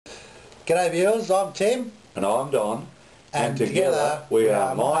G'day viewers, I'm Tim. And I'm Don. And together we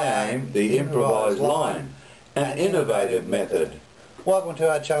are miAim, the improvised line, an innovative method. Welcome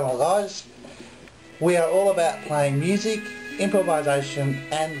to our channel, guys. We are all about playing music, improvisation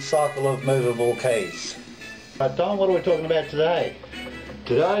and the cycle of movable keys. Don, what are we talking about today?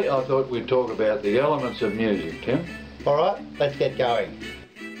 Today I thought we'd talk about the elements of music, Tim. Alright, let's get going.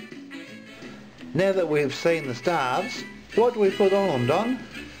 Now that we've seen the staves, what do we put on them, Don?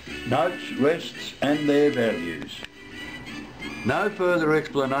 Notes, rests and their values. No further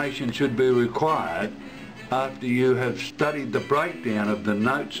explanation should be required after you have studied the breakdown of the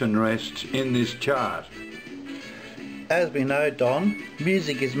notes and rests in this chart. As we know, Don,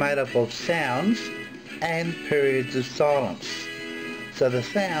 music is made up of sounds and periods of silence. So the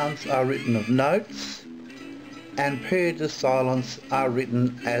sounds are written of notes and periods of silence are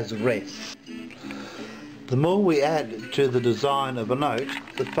written as rests. The more we add to the design of a note,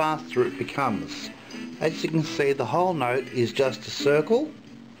 the faster it becomes. As you can see, the whole note is just a circle,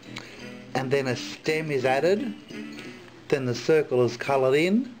 and then a stem is added, then the circle is coloured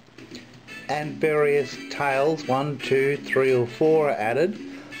in, and various tails, 1, 2, 3 or 4 are added.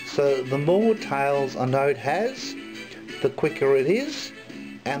 So the more tails a note has, the quicker it is,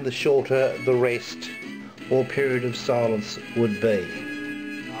 and the shorter the rest or period of silence would be.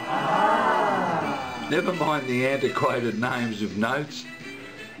 Never mind the antiquated names of notes,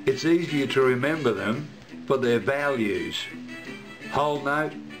 it's easier to remember them for their values. Whole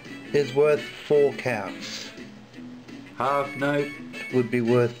note is worth 4 counts. Half note would be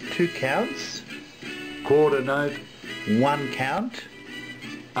worth 2 counts. Quarter note 1 count.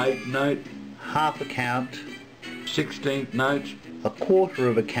 Eighth note half a count. 16th note a quarter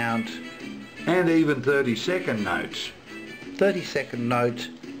of a count. And even 32nd notes. 32nd note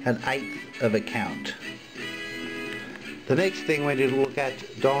an eighth of a count. The next thing we need to look at,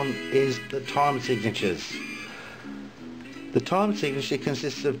 Don, is the time signatures. The time signature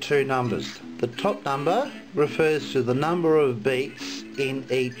consists of 2 numbers. The top number refers to the number of beats in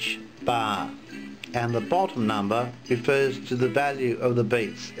each bar, and the bottom number refers to the value of the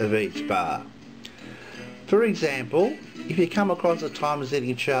beats of each bar. For example, if you come across a time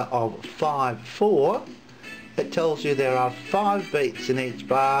signature of 5-4, it tells you there are 5 beats in each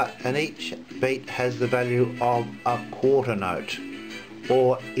bar and each beat has the value of a quarter note.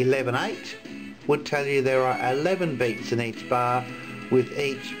 Or 11-8 would tell you there are 11 beats in each bar with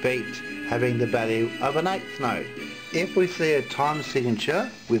each beat having the value of an eighth note. If we see a time signature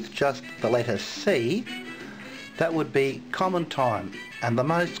with just the letter C, that would be common time, and the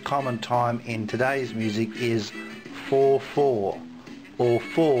most common time in today's music is 4-4 or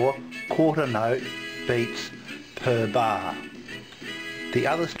 4 quarter note beats per bar. The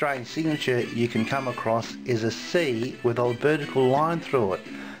other strange signature you can come across is a C with a vertical line through it.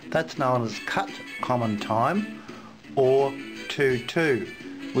 That's known as cut common time, or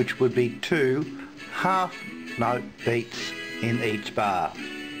 2-2, which would be 2 half note beats in each bar.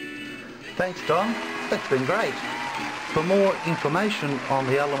 Thanks, Don. That's been great. For more information on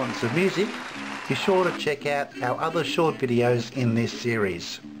the elements of music, be sure to check out our other short videos in this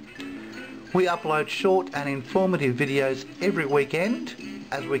series. We upload short and informative videos every weekend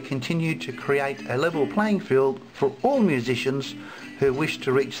as we continue to create a level playing field for all musicians who wish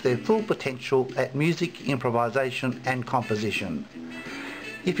to reach their full potential at music, improvisation and composition.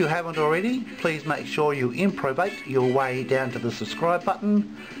 If you haven't already, please make sure you improvate your way down to the subscribe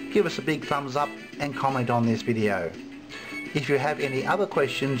button, give us a big thumbs up and comment on this video. If you have any other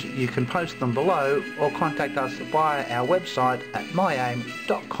questions, you can post them below or contact us via our website at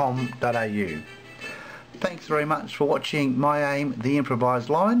miAim.com.au. Thanks very much for watching miAim, the improvised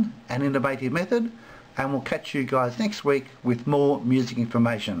line, an innovative method, and we'll catch you guys next week with more music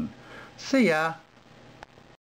information. See ya!